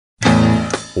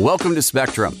Welcome to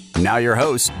Spectrum. Now your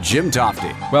host, Jim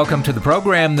Tofte. Welcome to the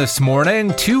program this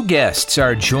morning. Two guests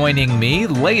are joining me.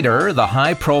 Later, the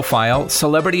high-profile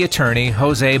celebrity attorney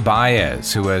Jose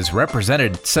Baez, who has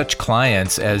represented such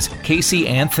clients as Casey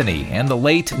Anthony and the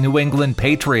late New England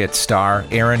Patriots star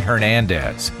Aaron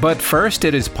Hernandez. But first,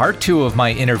 it is part two of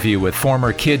my interview with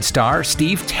former Kid star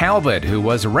Steve Talbot, who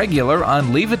was a regular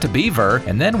on Leave It to Beaver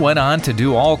and then went on to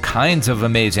do all kinds of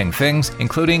amazing things,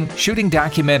 including shooting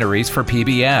documentaries for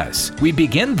PBS. We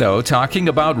begin, though, talking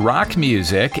about rock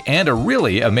music and a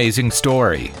really amazing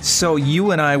story. So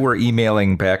you and I were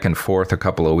emailing back and forth a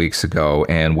couple of weeks ago,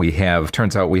 and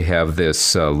turns out we have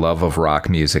this love of rock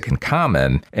music in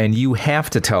common, and you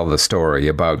have to tell the story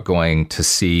about going to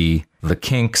see the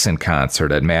Kinks in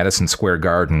concert at Madison Square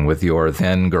Garden with your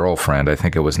then girlfriend. I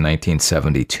think it was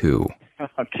 1972.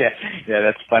 Okay. Yeah,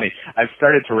 that's funny. I've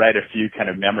started to write a few kind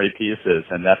of memory pieces,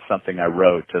 and that's something I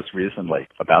wrote just recently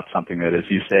about something that, as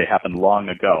you say, happened long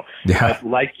ago. Yeah. But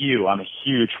like you, I'm a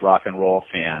huge rock and roll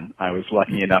fan. I was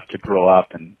lucky enough to grow up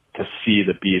and to see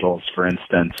the Beatles, for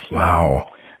instance. Wow.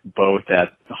 Both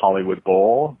at Hollywood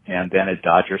Bowl and then at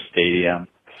Dodger Stadium.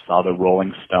 Saw the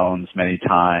Rolling Stones many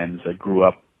times. I grew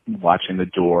up watching the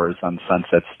Doors on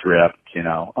Sunset Strip,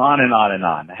 on and on and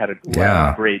on. I had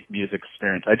a great music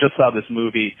experience. I just saw this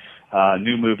movie,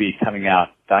 new movie coming out,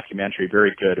 documentary,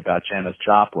 very good, about Janis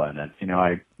Joplin. And,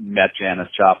 I met Janis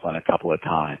Joplin a couple of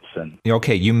times. And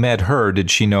okay, you met her.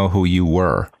 Did she know who you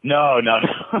were? No.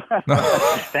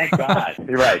 Thank God.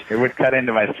 You're right. It would cut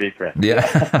into my secret.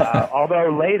 Yeah.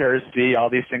 Although later, see, all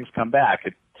these things come back.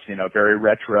 It's, very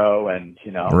retro and,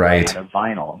 right.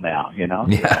 Vinyl now,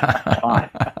 Yeah.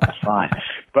 It's fine.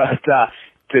 But,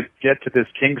 to get to this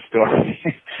King story,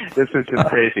 this is just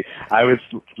crazy. I was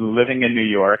living in New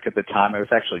York at the time. I was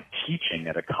actually teaching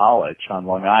at a college on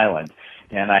Long Island,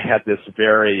 and I had this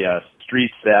very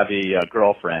street-savvy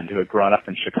girlfriend who had grown up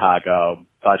in Chicago,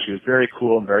 thought she was very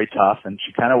cool and very tough, and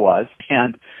she kind of was.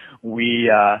 And we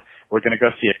were going to go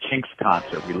see a Kinks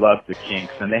concert. We loved the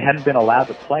Kinks, and they hadn't been allowed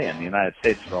to play in the United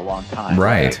States for a long time.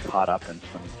 Right. They got caught up in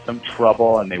some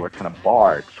trouble, and they were kind of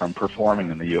barred from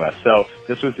performing in the U.S. So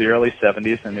this was the early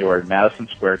 70s, and they were at Madison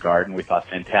Square Garden. We thought,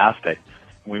 fantastic.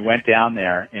 We went down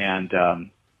there, and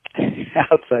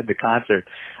outside the concert,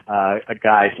 a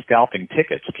guy scalping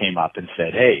tickets came up and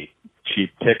said, "Hey,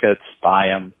 cheap tickets, buy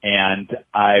them." And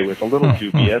I was a little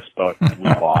dubious, but we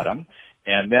bought them.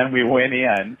 And then we went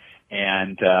in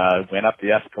and went up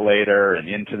the escalator and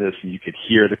into this, and you could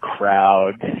hear the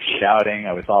crowd shouting.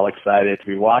 I was all excited.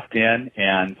 We walked in,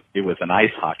 and it was an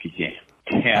ice hockey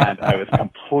game. And I was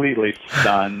completely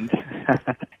stunned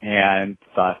and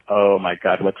thought, oh, my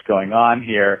God, what's going on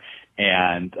here?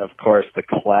 And, of course, the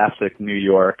classic New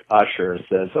York usher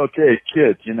says, "Okay,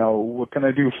 kids, what can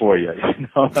I do for you?" And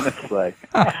it's like,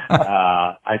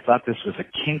 I thought this was a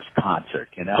Kinks concert,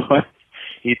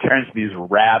 He turns to these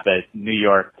rabid New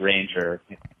York Ranger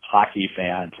hockey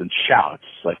fans and shouts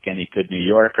like any good New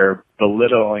Yorker,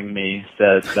 belittling me,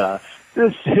 says,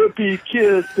 "This hippie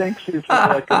kid thinks he's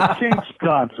like a Kinks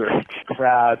concert."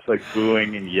 Crowds like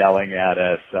booing and yelling at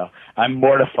us. So I'm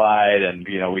mortified, and,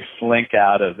 we slink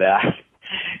out of that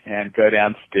and go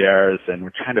downstairs, and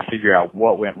we're trying to figure out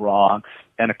what went wrong.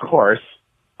 And, of course,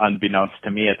 unbeknownst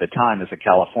to me at the time as a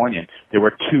Californian, there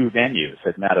were two venues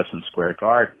at Madison Square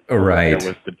Garden. Right. There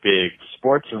was the big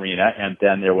sports arena, and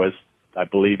then there was, I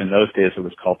believe in those days it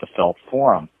was called the Felt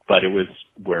Forum, but it was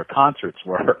where concerts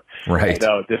were. Right.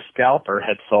 So this scalper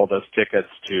had sold us tickets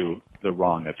to the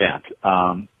wrong event.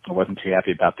 I wasn't too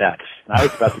happy about that. And I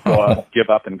was about to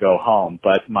give up and go home,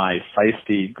 but my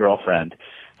feisty girlfriend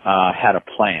had a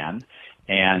plan.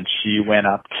 And she went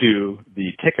up to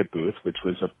the ticket booth, which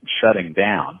was shutting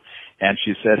down, and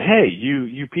she said, "Hey,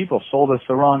 you people sold us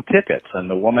the wrong tickets." And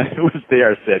the woman who was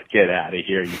there said, "Get out of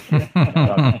here, you kid."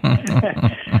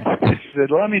 She said,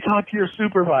 "Let me talk to your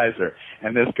supervisor."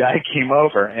 And this guy came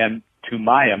over, and to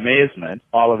my amazement,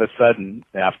 all of a sudden,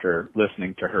 after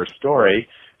listening to her story,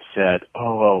 said,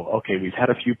 "Oh, okay, we've had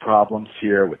a few problems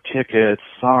here with tickets.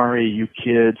 Sorry, you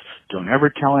kids. Don't ever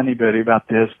tell anybody about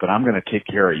this, but I'm going to take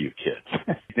care of you kids."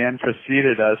 Then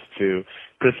proceeded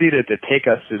to take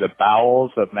us through the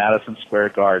bowels of Madison Square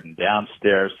Garden,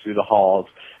 downstairs, through the halls,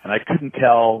 and I couldn't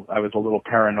tell. I was a little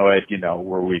paranoid,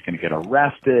 were we going to get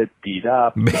arrested, beat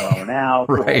up, thrown out?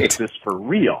 Right. Or is this for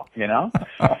real,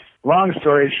 long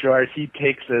story short, he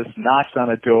takes us, knocks on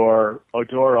a door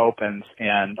opens,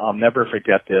 and I'll never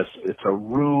forget this. It's a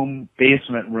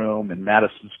basement room in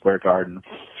Madison Square Garden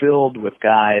filled with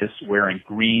guys wearing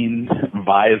green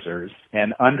visors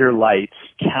and under lights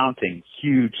counting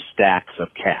huge stacks of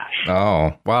cash.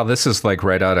 Oh, wow, this is like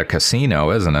right out of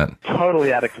Casino, isn't it?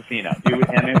 Totally out of Casino.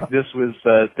 This was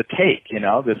the take,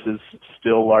 This is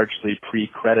still largely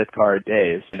pre-credit card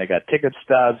days. And they got ticket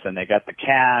stubs and they got the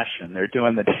cash and they're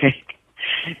doing the take.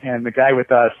 And the guy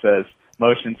with us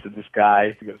motions to this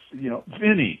guy. He goes,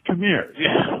 Vinny, come here.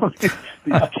 These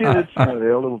kids,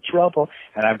 they're a little trouble.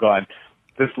 And I'm going,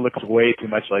 this looks way too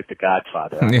much like The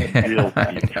Godfather. I'm in real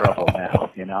deep trouble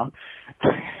now,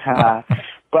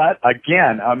 But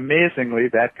again, amazingly,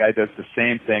 that guy does the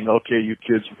same thing. Okay, you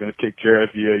kids, we're going to take care of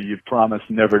you. You promised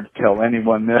never to tell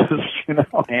anyone this,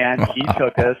 And he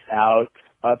took us out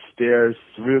upstairs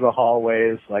through the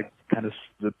hallways, like kind of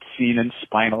the scene in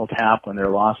Spinal Tap when they're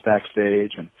lost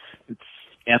backstage, and it's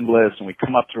endless. And we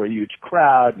come up through a huge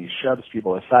crowd, and he shoves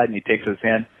people aside, and he takes us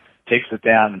in, takes it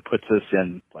down, and puts us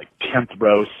in like 10th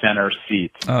row center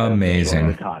seats.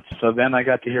 Amazing. So then I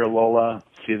got to hear Lola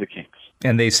see the Kinks.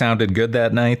 And they sounded good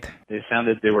that night? They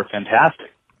were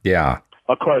fantastic. Yeah.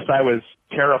 Of course, I was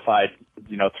terrified,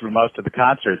 through most of the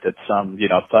concert that some,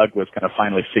 thug was going to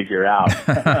finally figure out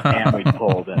and we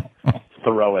pulled and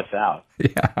throw us out.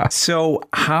 Yeah. So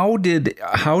how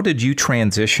did you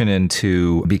transition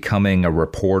into becoming a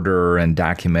reporter and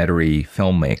documentary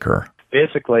filmmaker?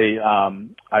 Basically,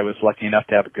 I was lucky enough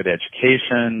to have a good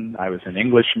education. I was an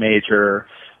English major.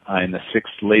 In the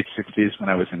late 60s when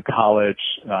I was in college,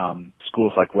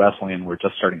 schools like Wesleyan were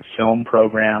just starting film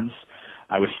programs.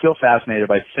 I was still fascinated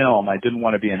by film. I didn't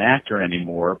want to be an actor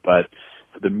anymore, but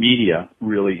the media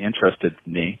really interested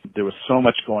me. There was so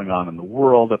much going on in the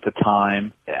world at the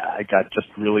time. I got just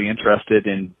really interested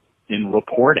in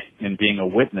reporting, in being a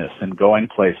witness and going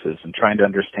places and trying to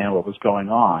understand what was going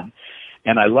on.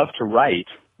 And I love to write,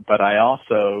 but I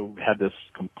also had this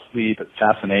complete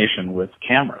fascination with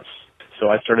cameras. So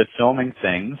I started filming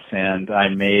things, and I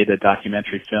made a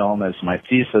documentary film as my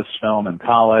thesis film in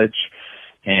college,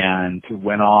 and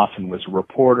went off and was a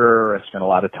reporter. I spent a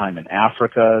lot of time in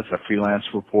Africa as a freelance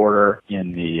reporter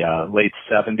in the late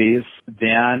 70s.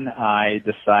 Then I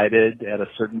decided at a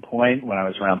certain point when I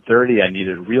was around 30, I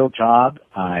needed a real job.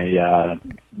 I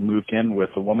moved in with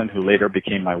a woman who later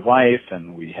became my wife,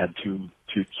 and we had two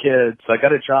kids. So I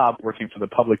got a job working for the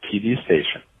public TV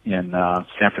station in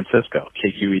San Francisco,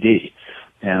 KQED.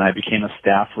 And I became a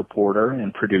staff reporter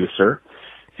and producer,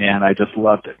 and I just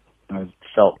loved it. I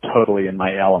felt totally in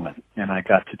my element, and I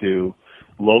got to do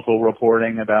local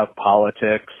reporting about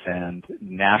politics and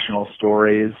national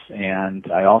stories, and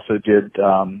I also did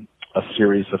a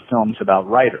series of films about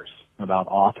writers, about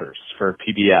authors for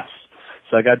PBS.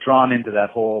 So I got drawn into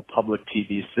that whole public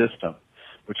TV system,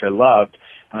 which I loved,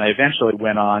 and I eventually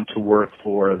went on to work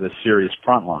for the series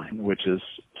Frontline, which is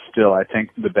still, I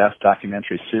think, the best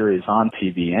documentary series on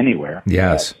TV anywhere.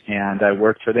 Yes. And I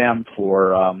worked for them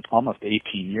for almost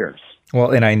 18 years.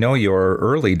 Well, and I know your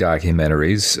early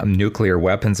documentaries, Nuclear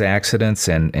Weapons Accidents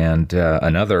and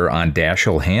another on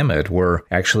Dashiell Hammett, were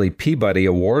actually Peabody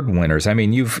Award winners. I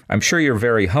mean, I'm sure you're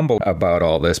very humble about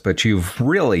all this, but you've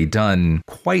really done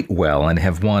quite well and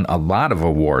have won a lot of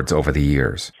awards over the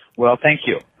years. Well, thank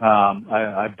you.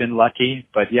 I've been lucky,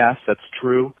 but yes, that's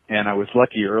true. And I was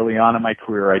lucky early on in my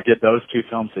career. I did those two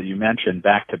films that you mentioned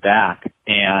back to back,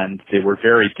 and they were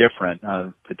very different.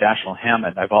 The Dashiell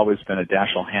Hammett, I've always been a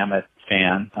Dashiell Hammett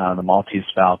fan. The Maltese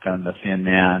Falcon, The Thin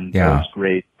Man, those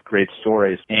great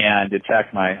stories. And in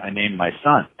fact, I named my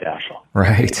son Dashiell.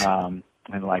 Right.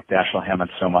 I like Dashiell Hammett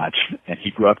so much. And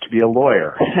he grew up to be a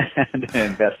lawyer and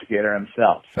an investigator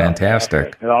himself. So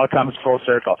fantastic. It all comes full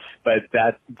circle. But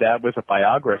that was a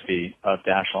biography of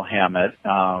Dashiell Hammett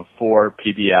for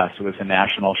PBS. It was a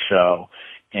national show.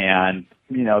 And,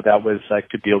 that was, I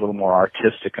could be a little more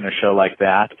artistic in a show like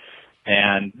that.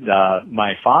 And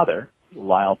my father,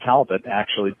 Lyle Talbot,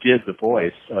 actually did the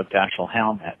voice of Dashiell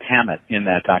Hammett in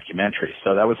that documentary.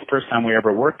 So that was the first time we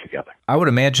ever worked together. I would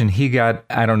imagine he got,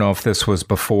 I don't know if this was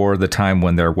before the time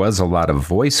when there was a lot of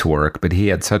voice work, but he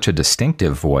had such a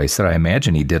distinctive voice that I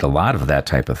imagine he did a lot of that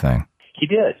type of thing. He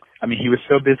did. I mean, he was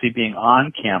so busy being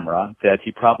on camera that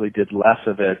he probably did less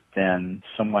of it than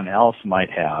someone else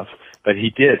might have. But he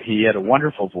did. He had a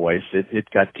wonderful voice. It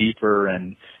got deeper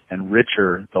and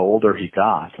richer the older he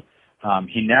got.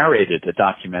 He narrated a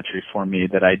documentary for me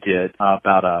that I did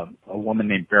about a woman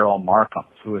named Beryl Markham,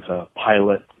 who was a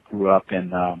pilot, grew up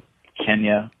in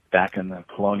Kenya, back in the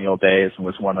colonial days and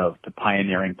was one of the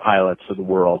pioneering pilots of the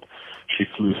world. She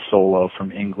flew solo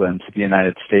from England to the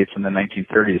United States in the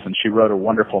 1930s, and she wrote a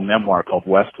wonderful memoir called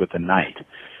West with the Night.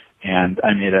 And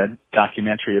I made a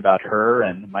documentary about her,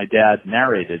 and my dad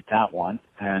narrated that one.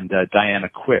 And Diana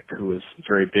Quick, who was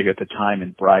very big at the time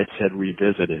in Brideshead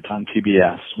Revisited on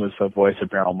PBS, was the voice of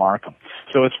Beryl Markham.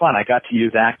 So it's fun. I got to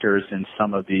use actors in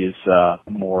some of these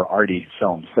more arty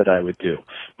films that I would do.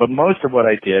 But most of what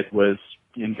I did was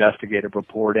investigative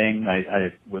reporting.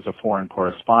 I was a foreign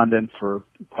correspondent for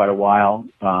quite a while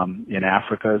in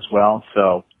Africa as well.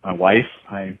 So my wife,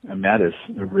 I met, is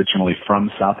originally from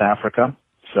South Africa.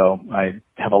 So I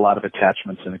have a lot of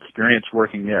attachments and experience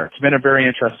working there. It's been a very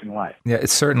interesting life. Yeah,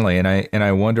 it's certainly. And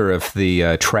I wonder if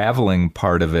the traveling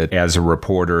part of it as a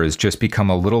reporter has just become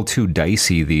a little too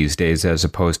dicey these days as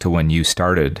opposed to when you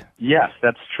started. Yes,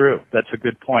 that's true. That's a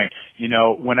good point. You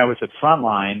know, when I was at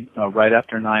Frontline, right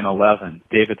after 9/11,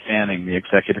 David Fanning, the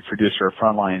executive producer of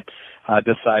Frontline,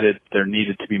 decided there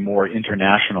needed to be more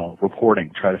international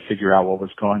reporting, try to figure out what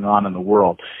was going on in the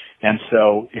world. And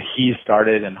so he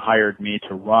started and hired me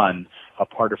to run a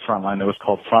part of Frontline that was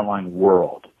called Frontline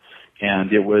World.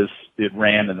 And it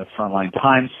ran in the Frontline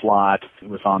time slot. It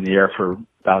was on the air for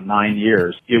about 9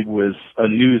 years. It was a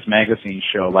news magazine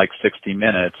show like 60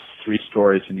 Minutes, 3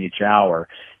 stories in each hour.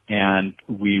 And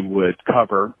we would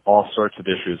cover all sorts of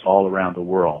issues all around the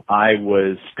world. I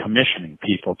was commissioning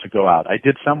people to go out. I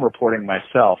did some reporting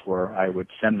myself where I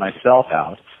would send myself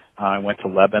out. I went to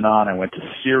Lebanon. I went to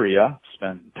Syria,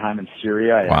 spent time in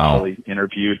Syria. I actually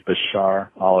interviewed Bashar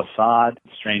al-Assad.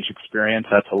 Strange experience.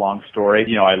 That's a long story.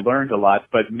 You know, I learned a lot,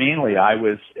 but mainly I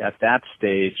was at that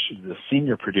stage the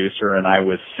senior producer, and I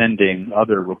was sending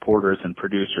other reporters and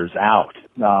producers out,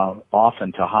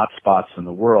 often to hotspots in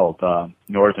the world.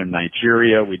 Northern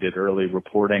Nigeria, we did early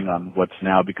reporting on what's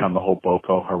now become the whole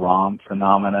Boko Haram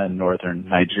phenomena in northern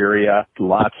Nigeria.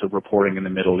 Lots of reporting in the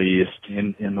Middle East,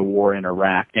 in the war in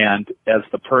Iraq. And as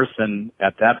the person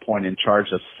at that point in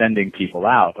charge of sending people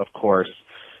out, of course,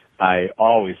 I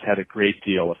always had a great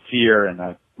deal of fear and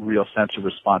a real sense of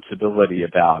responsibility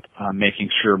about making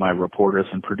sure my reporters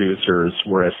and producers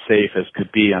were as safe as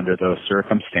could be under those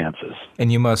circumstances.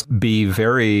 And you must be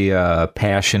very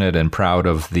passionate and proud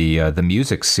of the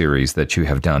music series that you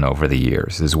have done over the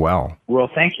years as well.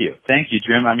 Well, thank you. Thank you,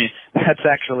 Jim. I mean, that's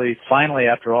actually finally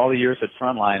after all the years at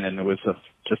Frontline, and it was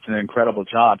just an incredible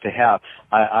job to have.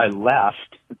 I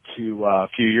left a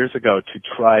few years ago to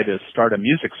try to start a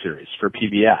music series for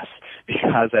PBS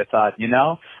because I thought,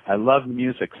 I love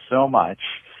music so much,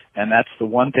 and that's the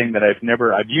one thing that I've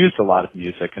used a lot of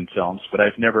music in films, but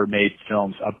I've never made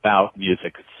films about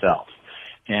music itself.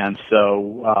 And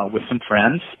so with some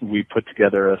friends, we put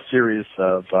together a series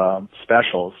of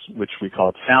specials, which we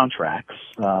called Soundtracks,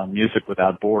 Music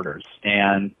Without Borders.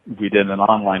 And we did an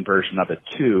online version of it,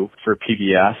 too, for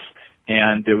PBS.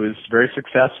 And it was very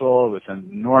successful. It was an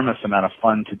enormous amount of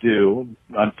fun to do.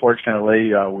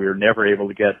 Unfortunately, we were never able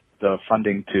to get the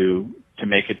funding to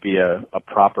make it be a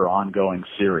proper ongoing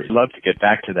series. I'd love to get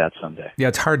back to that someday. Yeah,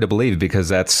 it's hard to believe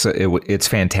because it's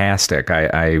fantastic.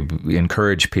 I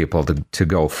encourage people to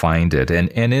go find it.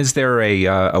 And is there a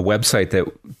website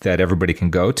that everybody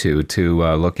can go to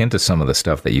look into some of the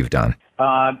stuff that you've done?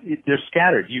 They're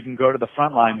scattered. You can go to the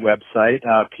Frontline website,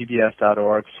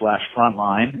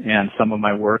 pbs.org/frontline, and some of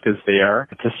my work is there.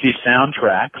 To see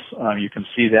soundtracks, you can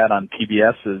see that on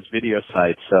PBS's video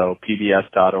site, so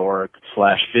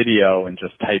pbs.org/video, and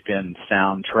just type in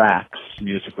Soundtracks,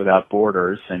 Music Without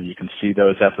Borders, and you can see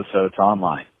those episodes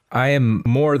online. I am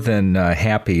more than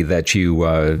happy that you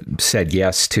said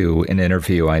yes to an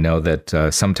interview. I know that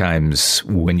sometimes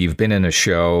when you've been in a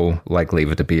show like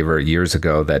Leave It to Beaver years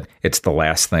ago, that it's the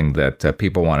last thing that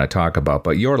people want to talk about.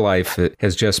 But your life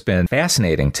has just been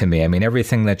fascinating to me. I mean,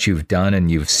 everything that you've done and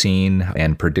you've seen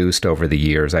and produced over the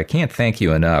years, I can't thank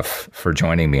you enough for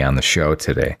joining me on the show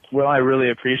today. Well, I really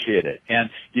appreciate it. And,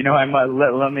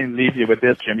 let me leave you with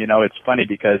this, Jim. It's funny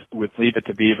because with Leave It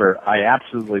to Beaver, I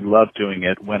absolutely loved doing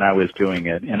it when I was doing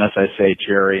it. And as I say,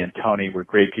 Jerry and Tony were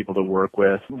great people to work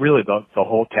with. Really, the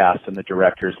whole cast and the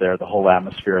directors there, the whole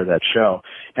atmosphere of that show.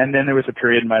 And then there was a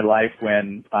period in my life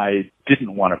when I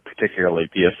didn't want to particularly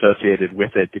be associated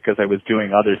with it because I was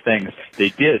doing other things. They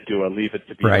did do a Leave It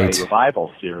to Beaver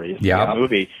revival series, a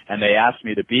movie, and they asked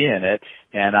me to be in it,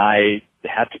 and I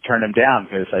had to turn him down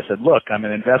because I said, look, I'm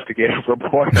an investigative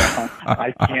reporter.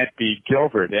 I can't be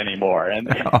Gilbert anymore. And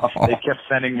they kept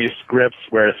sending me scripts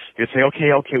where you'd say,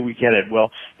 okay, we get it.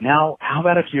 Well, now how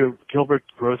about if Gilbert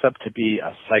grows up to be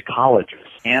a psychologist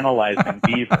analyzing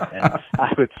beaver? And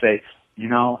I would say,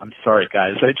 I'm sorry,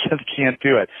 guys, I just can't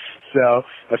do it. So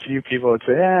a few people would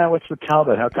say, what's with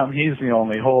Talbot? How come he's the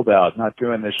only holdout not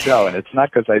doing the show? And it's not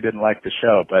because I didn't like the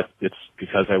show, but it's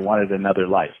because I wanted another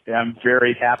life. And I'm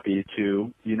very happy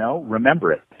to,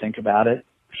 remember it, think about it,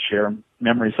 share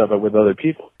memories of it with other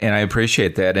people. And I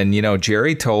appreciate that. And,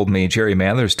 Jerry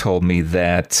Mathers told me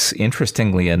that,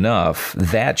 interestingly enough,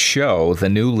 that show, the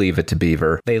new Leave It to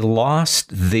Beaver, they lost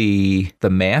the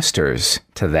masters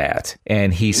to that.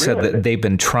 And he said that they've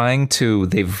been wanted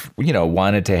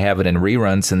to have it in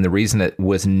reruns. And the reason it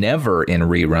was never in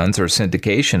reruns or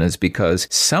syndication is because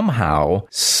somehow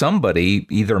somebody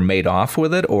either made off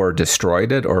with it or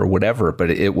destroyed it or whatever, but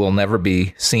it will never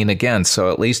be seen again.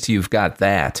 So at least you've got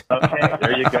that. Okay.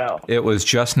 There you go. It was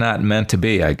just not meant to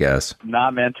be, I guess.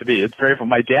 Not meant to be. It's very fun.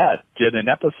 My dad did an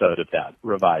episode of that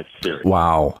revised series.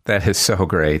 Wow. That is so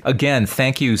great. Again,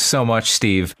 thank you so much,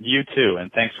 Steve. You too,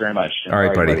 and thanks very much. All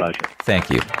right, buddy. Thank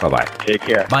you. Bye-bye. Take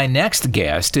care. My next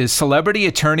guest is celebrity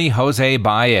attorney Jose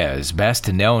Baez,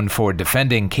 best known for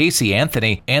defending Casey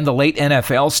Anthony and the late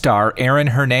NFL star Aaron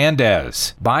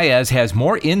Hernandez. Baez has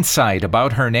more insight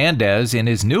about Hernandez in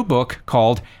his new book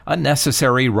called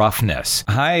Unnecessary Roughness.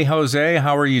 Hi, Jose.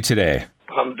 How are you today?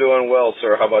 I'm doing well,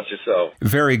 sir. How about yourself?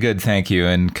 Very good, thank you,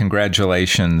 and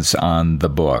congratulations on the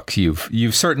book.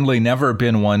 You've certainly never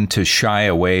been one to shy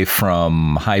away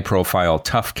from high-profile,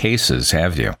 tough cases,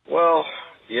 have you? Well,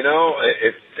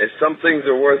 if some things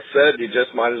are worth said, you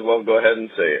just might as well go ahead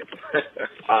and say it.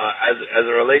 As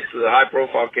it relates to the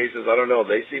high-profile cases, I don't know.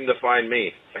 They seem to find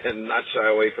me and not shy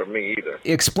away from me either.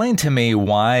 Explain to me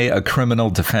why a criminal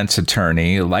defense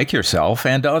attorney like yourself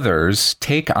and others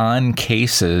take on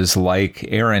cases like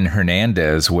Aaron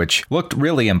Hernandez, which looked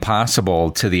really impossible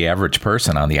to the average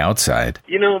person on the outside.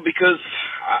 Because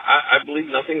I believe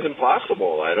nothing's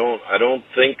impossible. I don't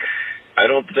think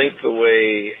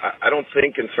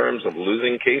in terms of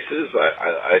losing cases.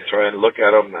 I try and look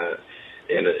at them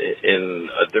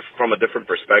from a different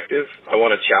perspective. I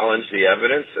want to challenge the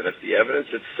evidence, and if the evidence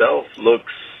itself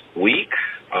looks weak,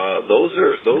 those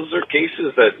are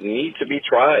cases that need to be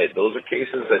tried. Those are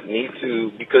cases that need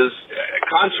to, because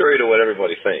contrary to what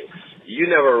everybody thinks, you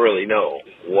never really know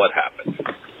what happened.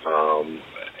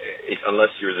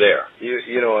 Unless you're there.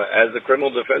 As a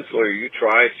criminal defense lawyer, you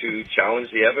try to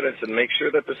challenge the evidence and make sure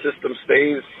that the system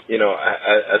stays,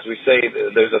 as we say,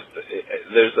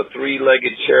 there's a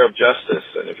three-legged chair of justice,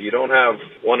 and if you don't have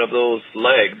one of those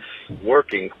legs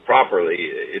working properly,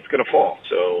 it's going to fall.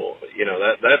 So,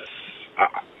 that's...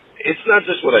 It's not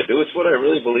just what I do, it's what I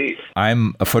really believe.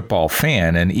 I'm a football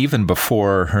fan, and even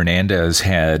before Hernandez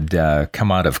had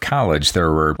come out of college,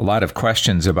 there were a lot of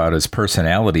questions about his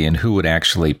personality and who would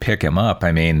actually pick him up.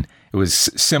 I mean, it was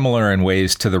similar in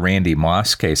ways to the Randy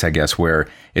Moss case, I guess, where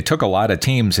it took a lot of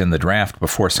teams in the draft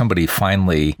before somebody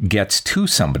finally gets to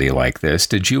somebody like this.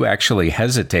 Did you actually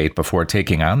hesitate before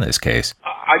taking on this case?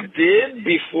 I did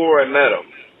before I met him,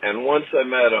 and once I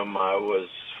met him, I was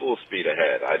full speed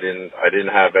ahead. I didn't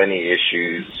have any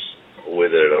issues with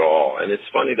it at all. And it's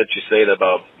funny that you say that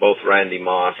about both Randy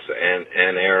Moss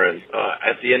and Aaron.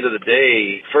 At the end of the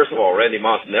day, first of all, Randy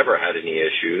Moss never had any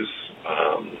issues,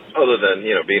 other than,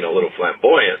 being a little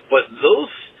flamboyant. But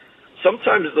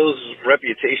sometimes those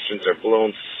reputations are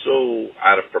blown so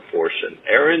out of proportion.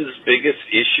 Aaron's biggest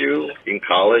issue in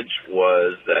college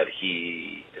was that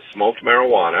he smoked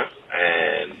marijuana.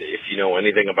 And if you know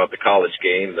anything about the college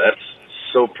game, that's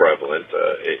so prevalent,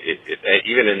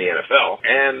 even in the NFL.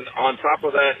 And on top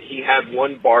of that, he had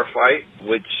one bar fight,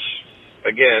 which,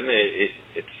 again,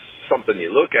 it's something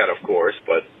you look at, of course,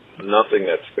 but nothing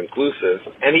that's conclusive.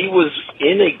 And he was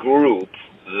in a group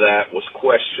that was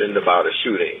questioned about a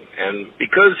shooting. And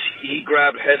because he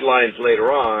grabbed headlines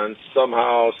later on,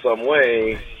 somehow, some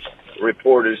way,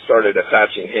 reporters started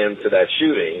attaching him to that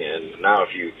shooting. And now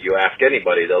if you ask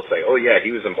anybody, they'll say, oh, yeah,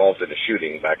 he was involved in a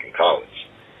shooting back in college,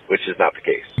 which is not the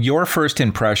case. Your first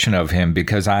impression of him,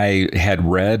 because I had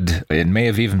read, it may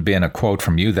have even been a quote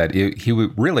from you, that he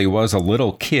really was a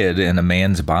little kid in a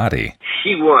man's body.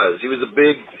 He was. He was a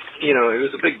big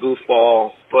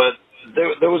goofball, but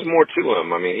there was more to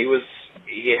him. I mean,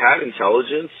 he had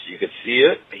intelligence. You could see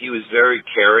it. He was very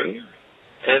caring.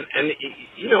 And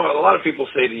a lot of people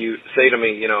say to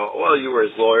me, well, you were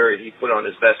his lawyer, and he put on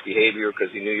his best behavior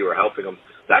because he knew you were helping him.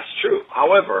 That's true.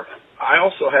 However, I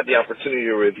also had the opportunity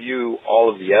to review all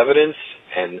of the evidence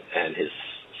and his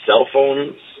cell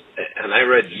phones, and I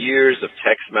read years of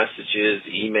text messages,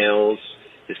 emails,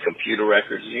 his computer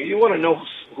records. You want to know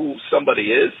who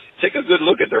somebody is? Take a good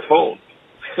look at their phone.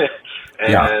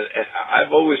 And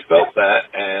I've always felt that.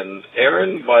 And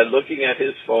Aaron, by looking at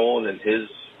his phone and his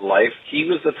life, he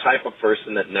was the type of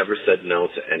person that never said no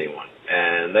to anyone.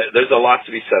 And there's a lot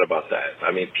to be said about that.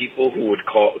 I mean, people would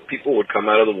come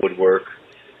out of the woodwork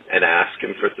and ask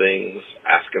him for things,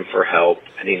 ask him for help,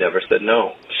 and he never said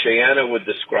no. Cheyenne would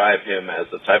describe him as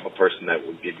the type of person that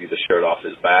would give you the shirt off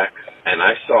his back, and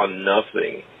I saw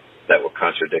nothing that would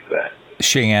contradict that.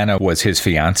 Cheyenne was his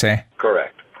fiancée?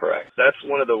 Correct. That's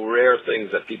one of the rare things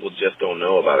that people just don't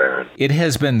know about Aaron. It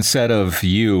has been said of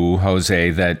you, Jose,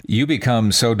 that you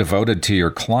become so devoted to your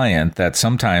client that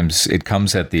sometimes it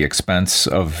comes at the expense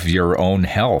of your own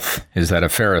health. Is that a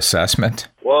fair assessment?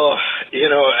 Well,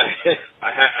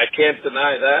 I can't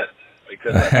deny that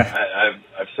because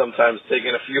I've sometimes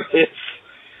taken a few hits.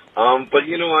 But,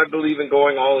 I believe in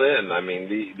going all in. I mean,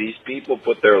 these people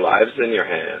put their lives in your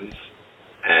hands.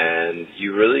 And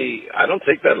I don't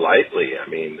take that lightly. I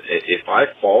mean, if I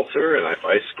falter and if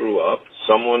I screw up,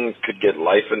 someone could get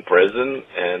life in prison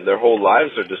and their whole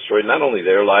lives are destroyed, not only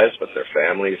their lives, but their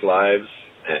families' lives.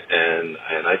 And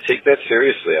I take that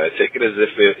seriously. I take it as if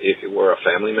it were a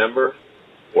family member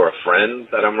or a friend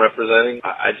that I'm representing.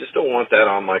 I just don't want that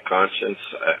on my conscience.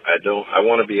 I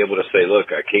want to be able to say, look,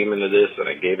 I came into this and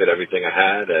I gave it everything I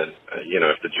had. And,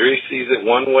 if the jury sees it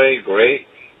one way, great.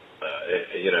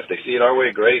 If they see it our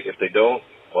way, great. If they don't,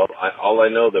 well, all I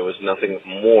know, there was nothing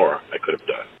more I could have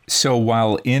done. So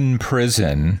while in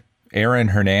prison, Aaron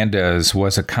Hernandez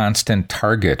was a constant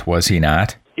target, was he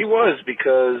not? He was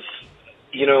because,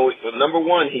 number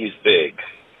one, he's big.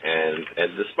 And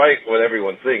despite what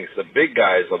everyone thinks, the big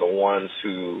guys are the ones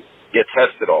who get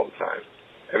tested all the time.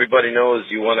 Everybody knows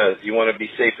you want to be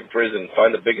safe in prison,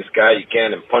 find the biggest guy you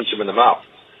can and punch him in the mouth.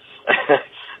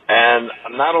 And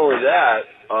not only that,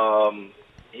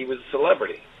 he was a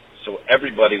celebrity. So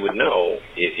everybody would know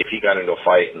if he got into a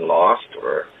fight and lost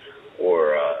or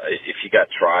if he got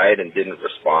tried and didn't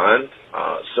respond.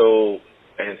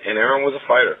 And Aaron was a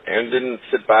fighter. Aaron didn't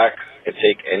sit back and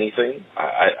take anything.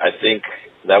 I think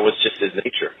that was just his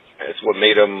nature. It's what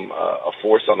made him a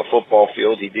force on the football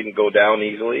field. He didn't go down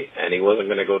easily, and he wasn't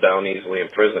going to go down easily in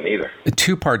prison either. A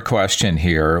two-part question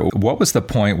here. What was the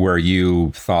point where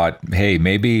you thought, hey,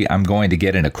 maybe I'm going to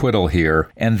get an acquittal here?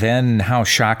 And then how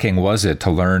shocking was it to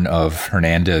learn of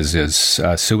Hernandez's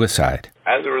suicide?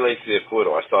 As it relates to the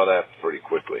acquittal, I saw that pretty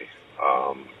quickly.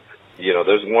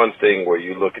 There's one thing where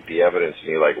you look at the evidence and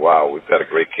you're like, wow, we've got a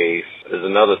great case. There's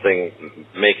another thing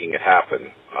making it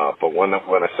happen. But when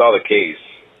I saw the case,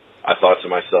 I thought to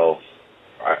myself,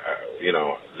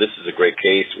 this is a great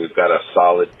case. We've got a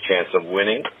solid chance of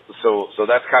winning. So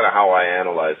that's kind of how I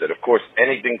analyze it. Of course,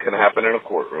 anything can happen in a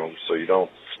courtroom, so you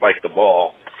don't spike the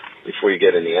ball before you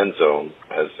get in the end zone,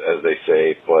 as they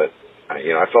say. But,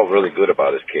 I felt really good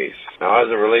about his case. Now, as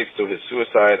it relates to his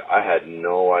suicide, I had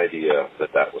no idea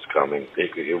that was coming.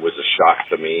 It was a shock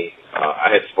to me. I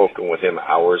had spoken with him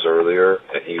hours earlier,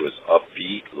 and he was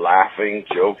upbeat, laughing,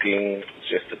 joking,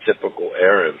 just a typical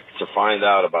Aaron. To find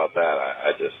out about that,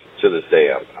 I just, to this day,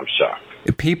 I'm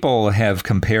shocked. People have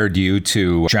compared you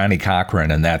to Johnny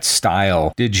Cochran and that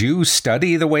style. Did you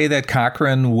study the way that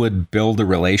Cochran would build a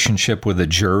relationship with a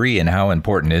jury, and how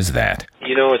important is that?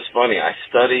 It's funny. I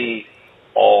study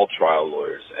all trial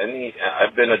lawyers.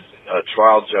 I've been a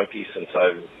trial junkie since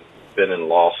I've been in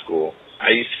law school. I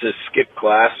used to skip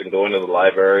class and go into the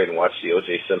library and watch the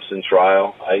O.J. Simpson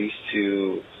trial. I used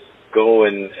to go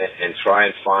and try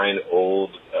and find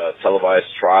old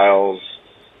televised trials,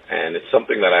 and it's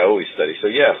something that I always study. So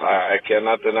yes, I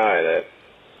cannot deny that.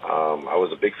 I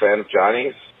was a big fan of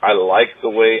Johnny's. I liked the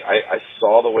way I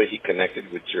saw the way he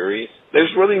connected with juries. There's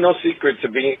really no secret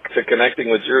to connecting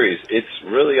with juries. It's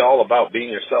really all about being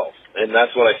yourself, and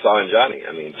that's what I saw in Johnny.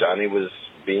 I mean, Johnny was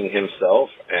being himself,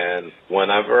 and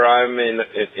whenever I'm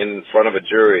in front of a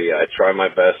jury, I try my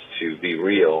best to be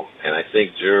real, and I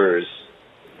think jurors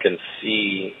can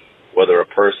see whether a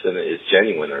person is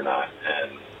genuine or not,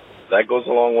 and that goes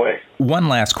a long way. One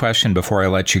last question before I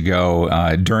let you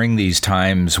go. During these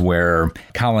times where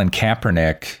Colin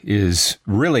Kaepernick is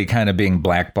really kind of being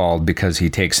blackballed because he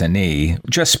takes a knee,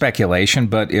 just speculation,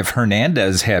 but if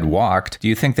Hernandez had walked, do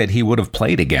you think that he would have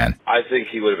played again? I think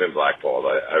he would have been blackballed.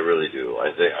 I really do.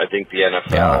 I think the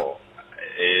NFL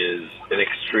is an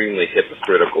extremely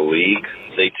hypocritical league.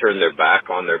 They turn their back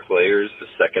on their players the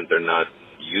second they're not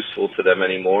useful to them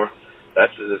anymore.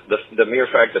 That's the mere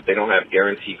fact that they don't have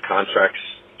guaranteed contracts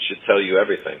should tell you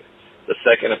everything. The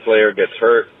second a player gets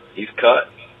hurt, he's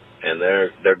cut, and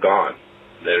they're gone.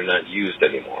 They're not used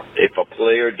anymore. If a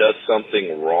player does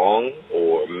something wrong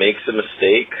or makes a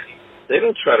mistake, they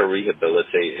don't try to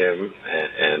rehabilitate him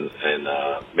and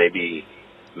maybe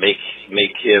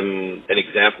make him an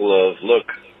example of, look,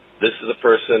 this is a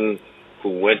person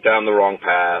who went down the wrong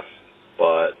path,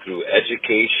 but through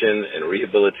education and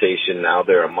rehabilitation, now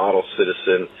they're a model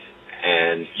citizen,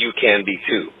 and you can be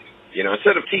too. You know,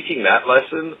 instead of teaching that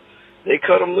lesson, they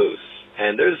cut them loose.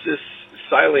 And there's this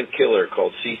silent killer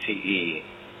called CTE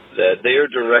that they are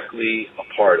directly a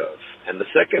part of. And the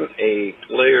second a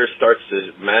player starts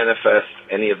to manifest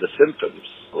any of the symptoms,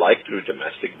 like through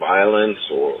domestic violence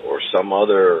or some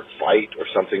other fight or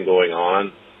something going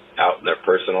on out in their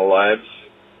personal lives,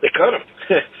 they cut them.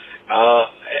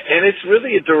 And it's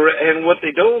really and what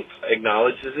they don't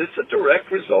acknowledge is it's a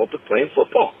direct result of playing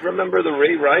football. Remember the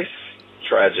Ray Rice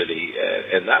tragedy,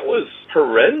 and that was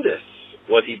horrendous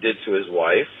what he did to his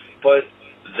wife, but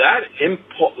that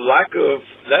lack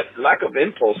of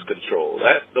impulse control,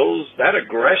 that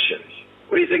aggression,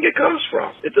 where do you think it comes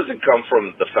from? It doesn't come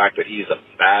from the fact that he's a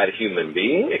bad human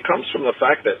being. It comes from the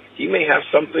fact that he may have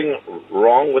something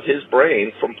wrong with his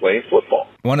brain from playing football.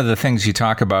 One of the things you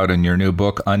talk about in your new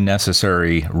book,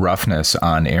 Unnecessary Roughness,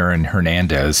 on Aaron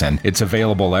Hernandez, and it's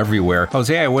available everywhere.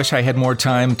 Jose, I wish I had more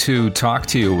time to talk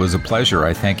to you. It was a pleasure.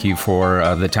 I thank you for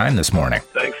the time this morning.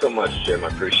 Thanks so much, Jim. I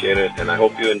appreciate it, and I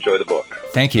hope you enjoy the book.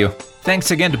 Thank you.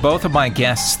 Thanks again to both of my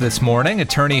guests this morning,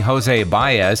 attorney Jose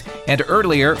Baez, and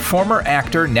earlier, former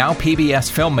actor, now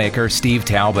PBS filmmaker, Steve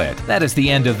Talbot. That is the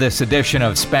end of this edition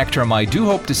of Spectrum. I do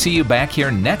hope to see you back here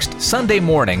next Sunday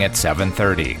morning at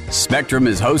 7:30. Spectrum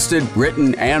is hosted,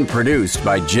 written, and produced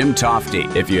by Jim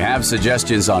Tofte. If you have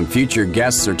suggestions on future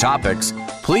guests or topics,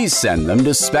 please send them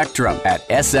to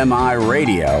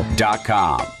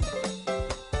spectrum@smiradio.com.